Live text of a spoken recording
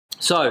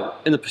So,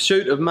 in the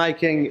pursuit of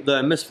making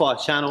the misfiRE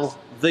channel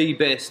the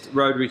best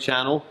rotary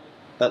channel,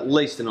 at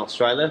least in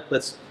Australia,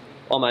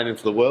 I'm aiming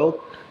for the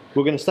world,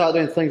 we're going to start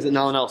doing things that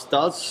no one else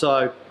does.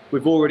 So,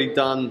 we've already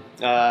done,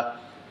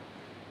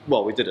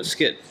 well, we did a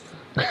skid.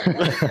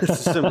 It's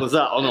as simple as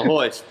that, on a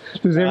hoist.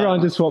 Does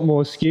everyone just want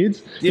more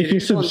skids? Yeah, if you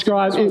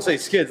subscribe, if you want to see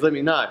skids, let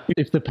me know.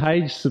 If the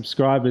page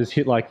subscribers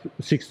hit like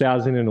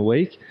 6,000 in a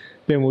week,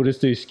 then we'll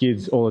just do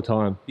skids all the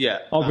time. Yeah.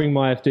 I'll bring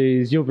my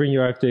FDs, you'll bring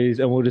your FDs,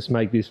 and we'll just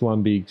make this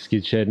one big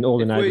skid shed, and all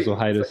the neighbours will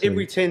hate us. For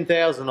every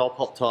 10,000, I'll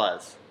pop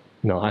tyres.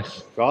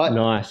 Nice. Right?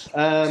 Nice.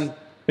 Okay,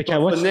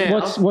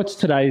 now, what's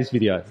today's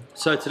video?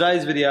 So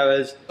today's video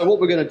is, what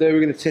we're going to do,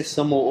 we're going to test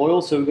some more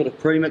oil. So we've got a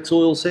premix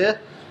oils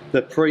here.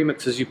 The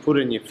premixes you put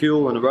in your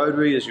fuel and a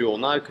rotary, as you all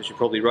know, because you're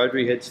probably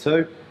rotary heads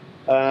too.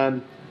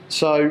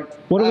 So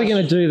what are we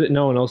going to do that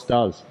no one else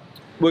does?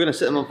 We're going to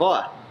set them on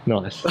fire.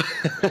 Nice.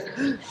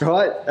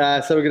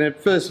 Right. So we're going to,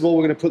 first of all,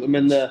 we're going to put them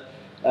in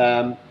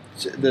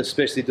the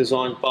specially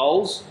designed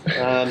bowls.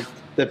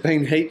 They've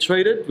been heat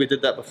treated. We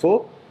did that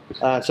before.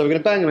 So we're going to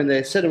bang them in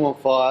there, set them on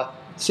fire,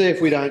 see if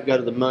we don't go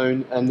to the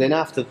moon, and then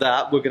after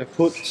that, we're going to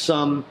put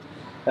some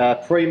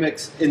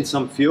premix in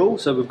some fuel.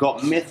 So we've got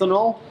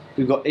methanol.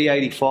 We've got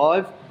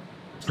E85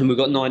 and we've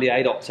got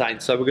 98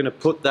 octane. So we're going to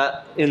put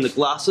that in the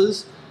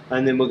glasses,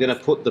 and then we're going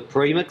to put the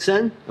premix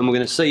in, and we're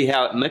going to see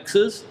how it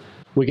mixes.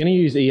 We're going to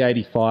use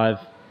E85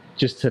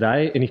 just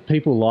today, and if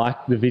people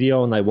like the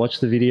video and they watch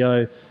the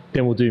video,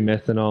 then we'll do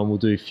methanol and we'll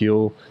do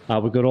fuel.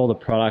 We've got all the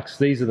products.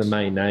 These are the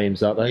main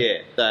names, aren't they?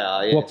 Yeah, they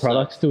are. Yeah. What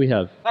products do we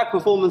have?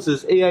 pacperformance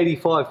is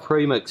E85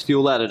 premix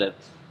fuel additive.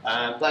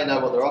 They know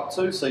what they're up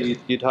to, so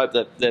you'd hope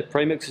that their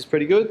premix is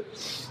pretty good.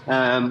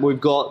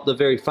 We've got the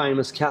very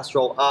famous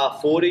Castrol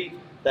R40.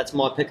 That's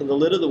my pick of the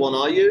litter, the one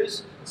I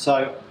use.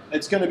 So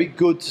it's going to be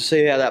good to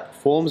see how that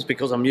performs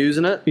because I'm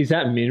using it. Is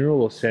that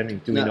mineral or semi?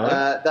 Do we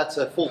know? That's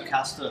a full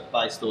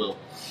castor-based oil.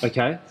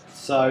 Okay.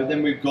 So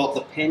then we've got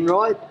the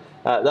Penrite.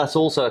 That's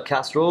also a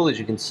castor oil, as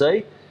you can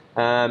see.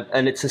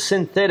 And it's a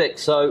synthetic,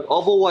 so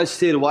I've always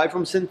steered away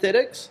from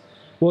synthetics.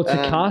 Well, it's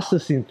a castor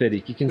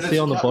synthetic. You can see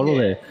on the bottle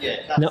there.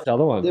 Yeah. No, the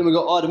other one. Then we've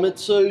got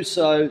Idemitsu.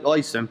 So I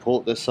used to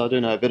import this, so I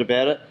do know a bit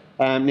about it.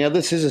 Now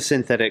this is a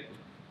synthetic.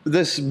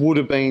 This would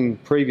have been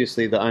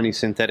previously the only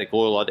synthetic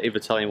oil I'd ever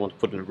tell anyone to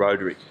put in a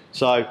rotary.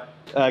 So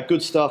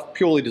good stuff,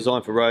 purely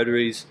designed for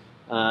rotaries.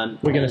 We're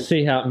going to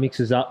see how it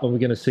mixes up, and we're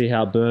going to see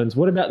how it burns.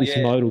 What about this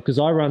modal? Because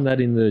I run that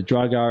in the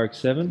Drug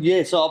RX-7.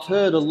 Yeah, so I've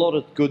heard a lot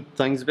of good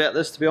things about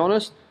this, to be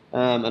honest.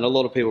 And a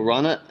lot of people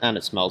run it, and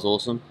it smells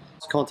awesome.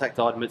 I contacted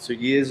Idemitsu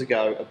years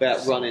ago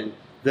about running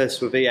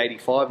this with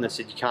E85, and they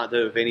said you can't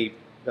do it with any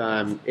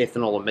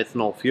ethanol or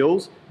methanol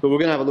fuels. But we're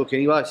going to have a look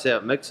anyway, see how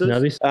it mixes. Now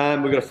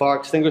we've got a fire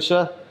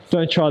extinguisher.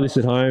 Don't try this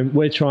at home.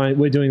 We're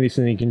doing this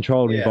in a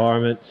controlled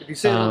environment. If you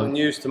see it on the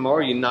news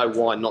tomorrow, you know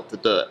why not to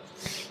do it.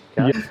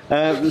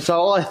 Okay?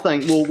 So I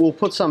think we'll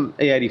put some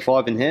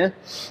E85 in here,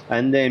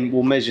 and then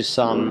we'll measure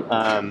some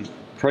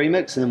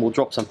premix, and then we'll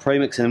drop some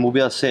premix, and then we'll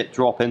be able to set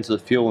drop into the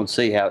fuel and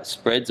see how it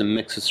spreads and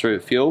mixes through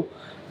the fuel.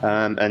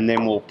 And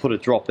then we'll put a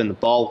drop in the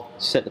bowl,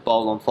 set the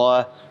bowl on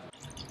fire.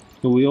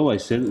 Well, we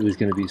always said that there was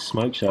going to be a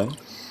smoke show.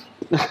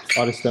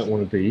 I just don't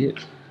want to be it.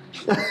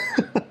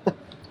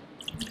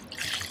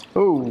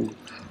 Ooh.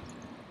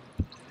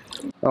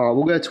 Alright,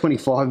 we'll go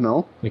 25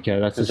 mil. Okay,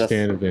 that's the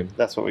standard then.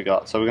 That's what we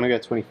got. So we're going to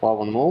go 25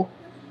 on them all.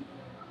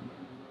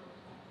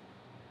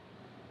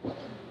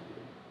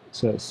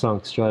 So it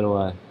sunk straight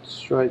away.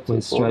 Straight to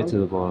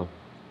the bottom.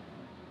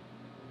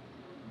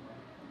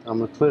 I'm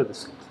going to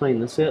clean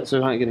this out so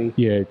we don't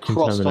get any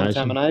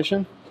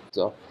cross-contamination.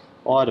 So,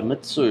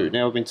 Idemitsu.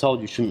 Now we've been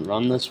told you shouldn't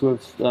run this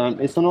with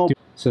ethanol.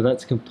 So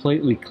that's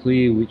completely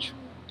clear which...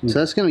 So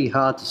that's going to be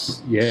hard to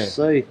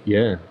see.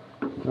 Yeah.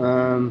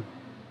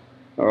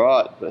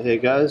 Alright, but here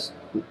goes.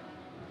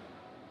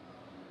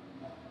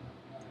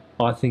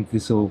 I think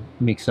this will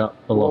mix up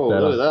a lot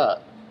better. Look at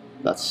that.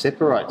 That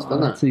separates, doesn't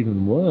it? That's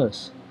even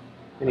worse.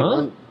 Any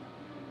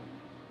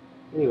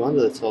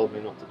wonder they told me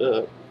not to do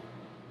it.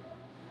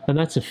 And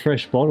that's a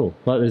fresh bottle.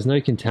 Like, there's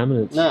no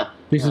contaminants. Nah.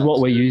 This is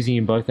what we're using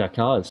in both our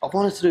cars. I've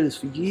wanted to do this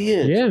for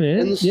years. Yeah, man.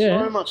 And there's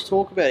so much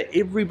talk about it.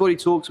 Everybody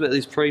talks about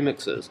these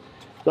premixes.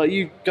 Like,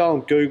 you go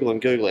on Google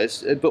and Google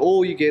it, but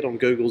all you get on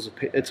Google is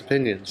its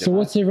opinions. So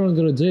what's everyone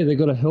got to do? They've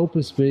got to help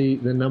us be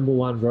the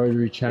 #1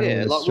 rotary channel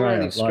in Australia. We're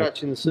only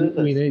scratching the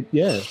surface. We need,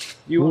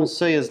 You want to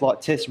see us like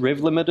test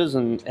rev limiters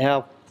and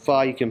how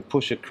far you can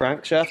push a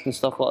crankshaft and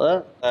stuff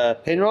like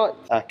that.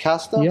 Penrite,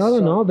 castor. Yeah, I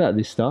don't know about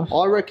this stuff.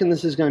 I reckon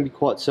this is going to be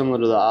quite similar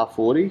to the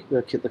R40,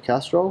 the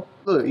Castrol.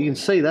 Look, you can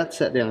see that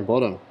sat down the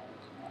bottom.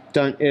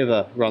 Don't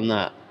ever run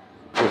that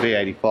with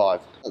E85.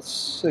 That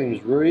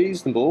seems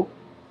reasonable.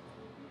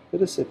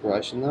 Bit of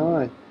separation though,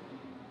 eh?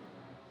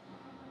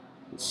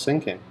 It's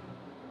sinking.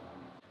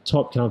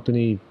 Top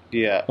company.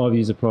 Yeah. I've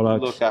used the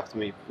product. Look after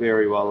me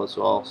very well as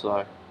well, so.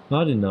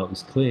 I didn't know it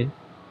was clear.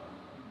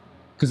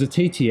 Because the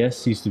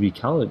TTS used to be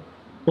coloured.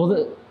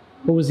 Well,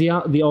 what was the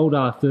old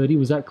R30?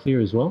 Was that clear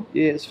as well?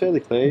 Yeah, it's fairly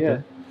clear,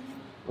 yeah.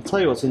 I'll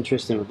tell you what's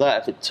interesting with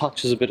that. If it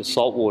touches a bit of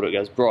salt water, it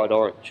goes bright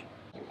orange.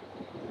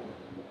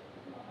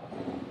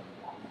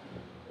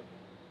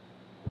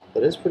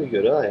 It is pretty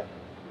good, eh?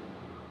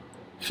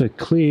 For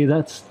clear,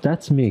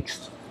 that's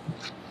mixed.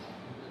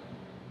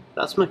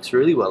 That's mixed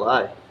really well,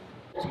 eh?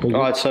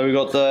 Alright, so we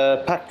got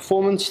the pack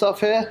performance stuff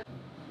here.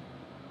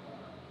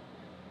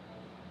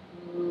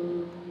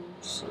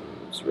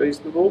 Seems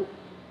reasonable.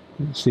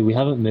 See, we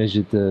haven't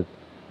measured the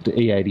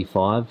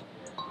E85.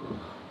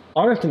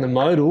 I reckon the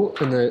modal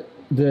and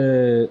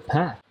the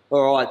pack.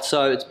 Alright,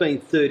 so it's been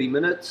 30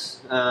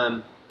 minutes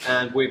and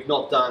we've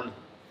not done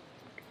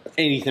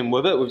anything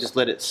with it. We've just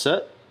let it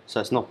sit, so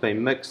it's not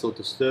been mixed or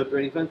disturbed or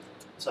anything.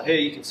 So here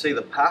you can see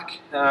the pack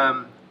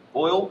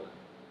oil.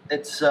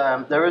 It's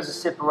there is a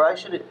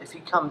separation. If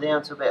you come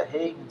down to about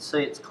here, you can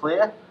see it's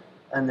clear,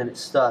 and then it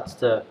starts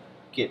to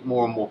get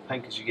more and more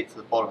pink as you get to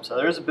the bottom. So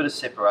there is a bit of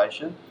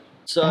separation.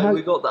 So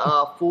we've got the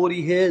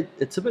R40 here.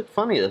 It's a bit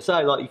funny to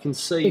say, like you can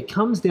see. It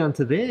comes down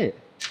to there.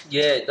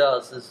 Yeah, it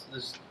does.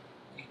 It's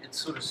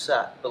sort of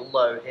sat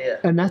below here.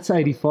 And that's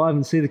 85,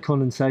 and see the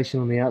condensation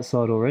on the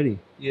outside already.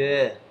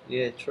 Yeah,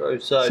 true.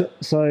 So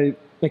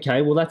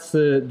okay, well that's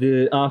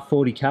the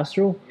R40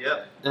 Castrol.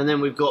 Yep. And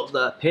then we've got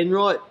the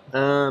Penrite,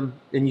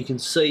 and you can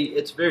see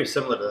it's very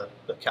similar to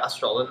the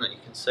Castrol, isn't it? You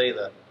can see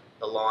the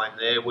line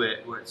there where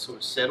it's sort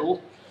of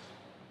settled.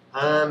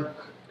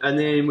 And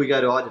then we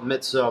go to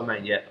Idemitsu. I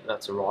mean, yeah,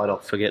 that's a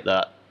write-off. Forget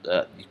that.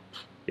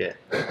 Yeah.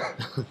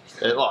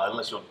 Well,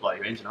 unless you want to blow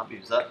your engine up,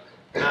 use that.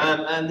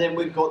 And then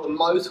we've got the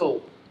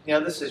Motul. Now,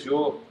 this is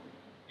your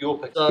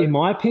pick. So, in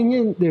my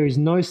opinion, there is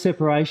no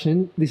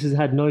separation. This has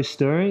had no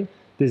stirring.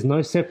 There's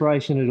no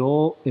separation at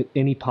all at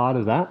any part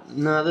of that.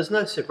 No, there's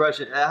no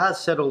separation. It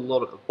has settled a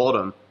lot at the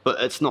bottom, but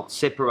it's not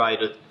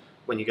separated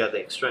when you go to the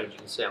extremes. You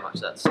can see how much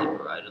that's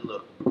separated.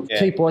 Look. Yeah.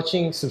 Keep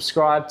watching,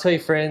 subscribe, tell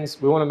your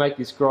friends. We want to make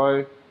this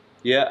grow.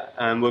 Yeah,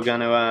 and we're going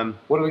to...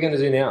 what are we going to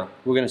do now?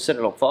 We're going to set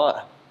it on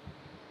fire.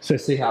 So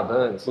see how it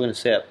burns. We're going to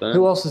see how it burns.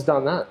 Who else has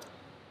done that?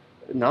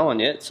 No one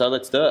yet, so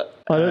let's do it.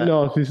 I don't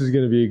know if this is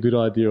going to be a good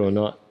idea or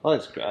not. Oh,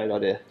 that's a great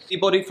idea.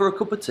 Anybody for a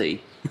cup of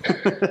tea?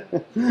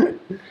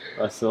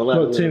 I saw that.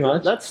 Not too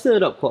much. That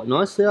stirred up quite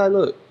nicely, eh?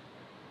 Look.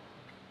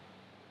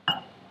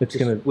 It's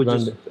going to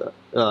run.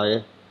 Oh,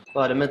 yeah.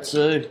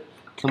 Idemitsu.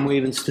 Can we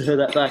even stir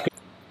that back?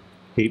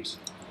 Heaps.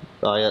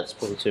 Oh, yeah, that's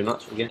probably too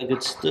much. We're getting a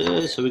good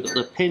stir. So we've got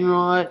the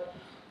Penrite.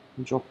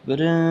 Drop a bit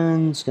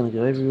in. It's going to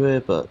go everywhere,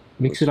 but...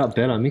 Mix it up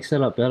better. Mix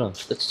that up better.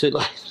 It's too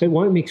late. It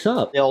won't mix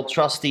up. The old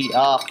trusty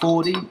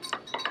R40.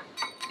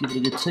 Give it a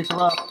good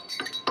tickle up.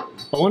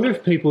 I wonder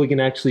if people are going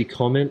to actually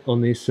comment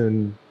on this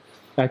and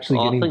actually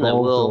get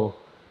involved.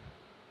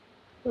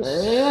 They will.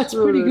 Yeah, that's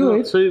pretty good.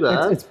 Not too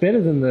bad. It's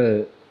better than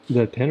the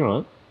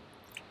Penrite.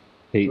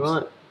 Heaps.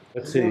 Right.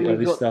 Let's see We've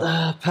this got stuff.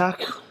 the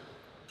pack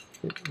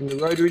in the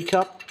rotary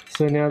cup.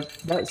 So now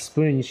that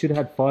spoon, you should have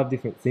had 5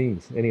 different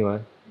things.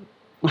 Anyway,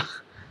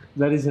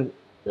 that isn't.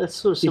 That's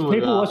sort of If similar.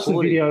 people watch the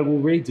video, we'll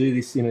redo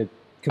this in a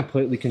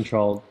completely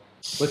controlled.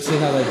 Let's see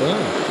how they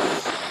burn.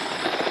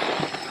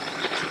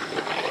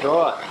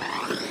 Right.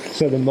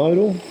 So the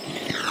modal,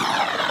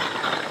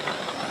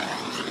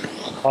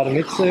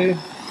 Idemitsu,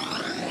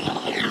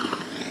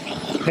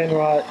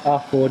 Penrite,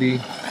 R40,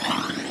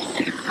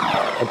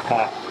 and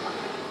pack.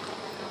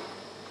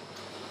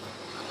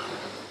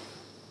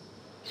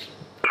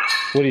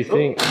 What do you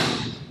think?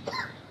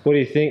 What do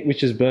you think?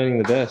 Which is burning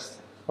the best?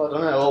 I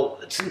don't know. Well,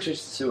 it's interesting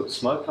to see what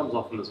smoke comes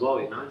off them as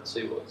well, you know, to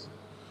see what's...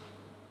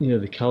 Yeah,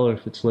 the colour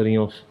if it's letting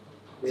off.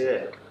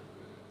 Yeah.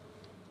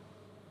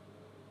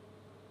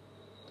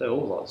 They're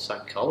all like the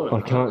same colour.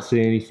 I can't see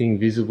anything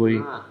visibly.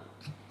 Nah.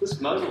 This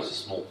motor's a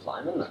small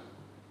flame, isn't it?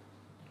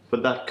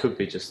 But that could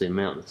be just the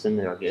amount that's in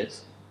there, I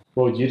guess.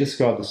 What would you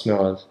describe the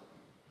smell as?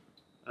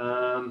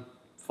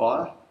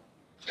 Fire.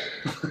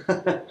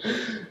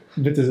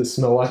 But does it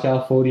smell like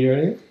R40 or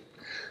anything?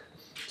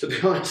 To be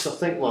honest, I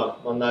think my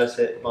nose,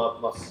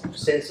 my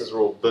senses are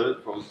all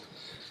burnt from...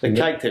 They're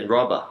caked in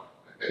rubber.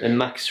 And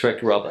Max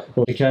Shrek rubber.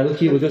 Okay, look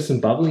here, we've got some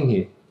bubbling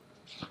here.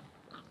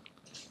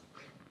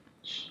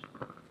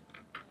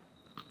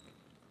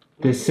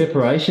 There's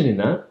separation in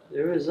that.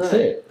 There is, That's eh?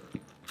 it.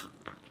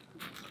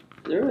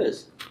 There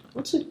is.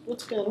 What's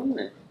going on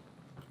there?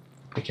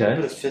 Okay. A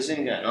bit of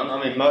fizzing going on.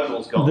 I mean,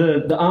 modal's gone.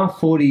 The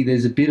R40,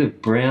 there's a bit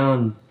of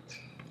brown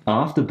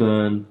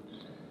afterburn.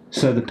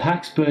 So the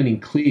pack's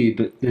burning clear,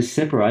 but there's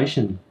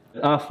separation.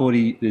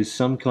 R40, there's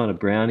some kind of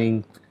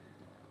browning.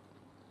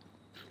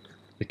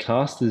 The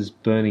caster's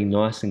burning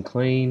nice and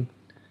clean.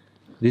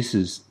 This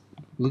is,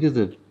 look at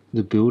the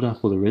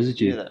build-up or the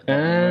residue. Yeah,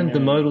 and the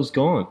modal's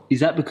gone.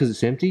 Is that because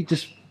it's empty?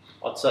 Just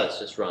I'd say it's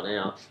just run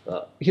out,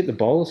 but... hit the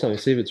bowl or something,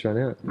 see if it's run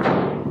out.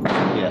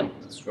 Yeah,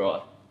 that's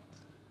right.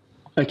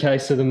 Okay,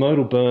 so the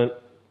modal burnt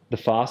the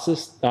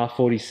fastest,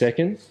 R40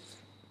 second.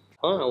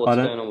 I don't know what's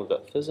going on with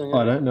that fizzing.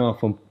 I don't know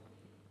if I'm...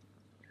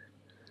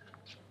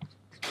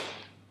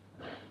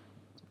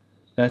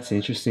 That's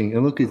interesting.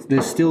 And look,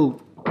 there's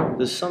still...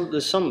 There's some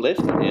left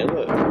in here,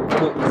 look.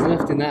 Look, there's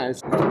left in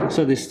that.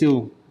 So there's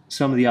still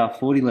some of the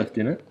R40 left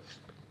in it.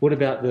 What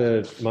about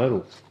the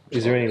modal?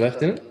 Is there any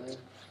left in it?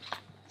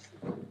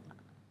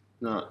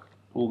 No,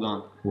 all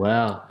gone.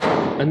 Wow.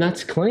 And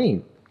that's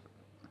clean.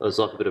 There's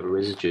like a bit of a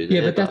residue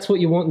there. Yeah, but that's what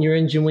you want in your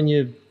engine when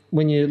you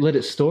let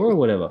it store or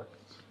whatever.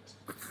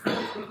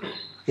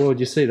 Well,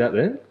 did you see that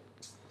then?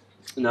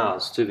 No,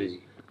 it's too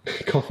busy.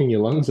 Coughing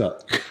your lungs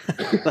up.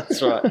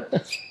 That's right.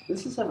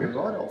 This is having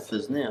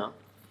write-offs now.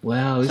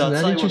 Wow, isn't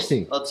that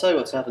interesting? I'd say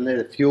what's happened there,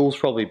 the fuel's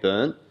probably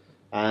burnt,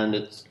 and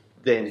it's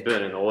then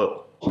burning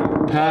oil.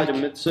 Pack,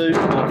 Mitsu.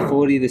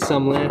 40, there's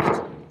some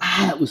left.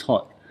 Ah, that was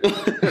hot.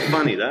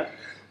 Funny that.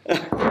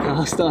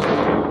 Caster,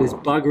 there's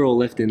bugger all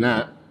left in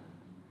that.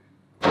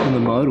 On the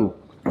modal.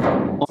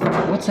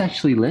 What's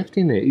actually left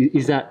in there?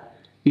 Is that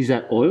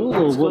oil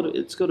or what?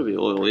 It's got to be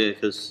oil, yeah,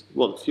 because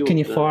the fuel. Can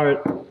you fire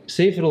it?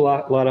 See if it'll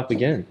light up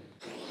again.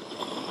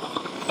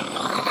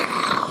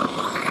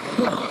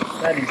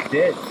 That is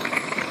dead.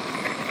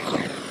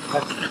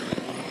 That's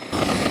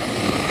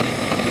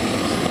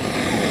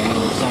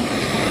oil or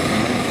something.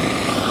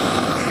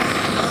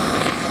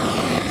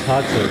 It's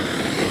hard to.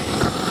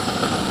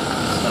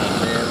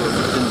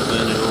 Didn't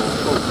burn it all.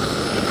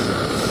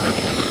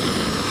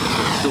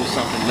 There's still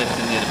something left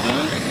in there to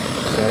burn.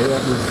 Okay,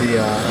 that was the.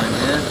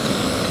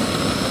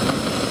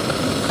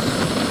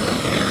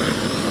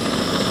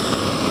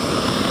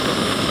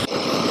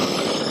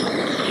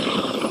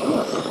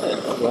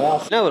 Wow.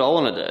 You know what I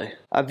want to do?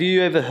 Have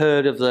you ever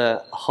heard of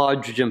the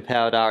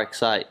hydrogen-powered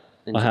RX-8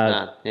 in Japan?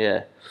 have.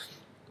 Yeah.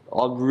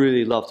 I'd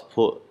really love to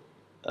put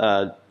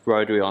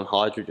rotary on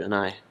hydrogen,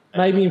 eh?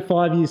 Maybe in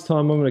 5 years'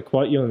 time, I'm going to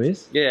quote you on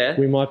this. Yeah.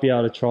 We might be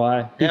able to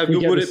try. How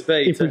good would it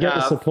be if we get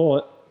the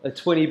support? A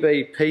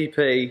 20B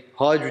PP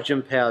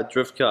hydrogen-powered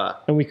drift car?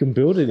 And we can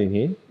build it in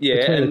here.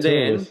 Yeah, and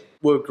then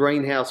we're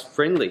greenhouse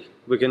friendly.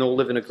 We can all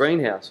live in a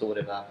greenhouse or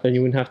whatever. And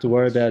you wouldn't have to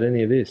worry about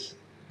any of this.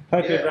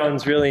 Hope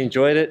everyone's really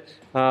enjoyed it.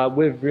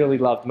 We've really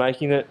loved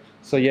making it.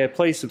 So yeah,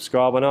 please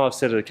subscribe. I know I've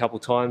said it a couple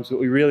of times, but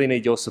we really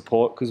need your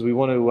support because we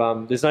want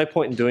to, there's no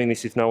point in doing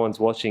this if no one's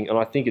watching. And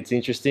I think it's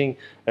interesting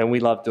and we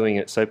love doing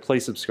it. So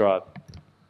please subscribe.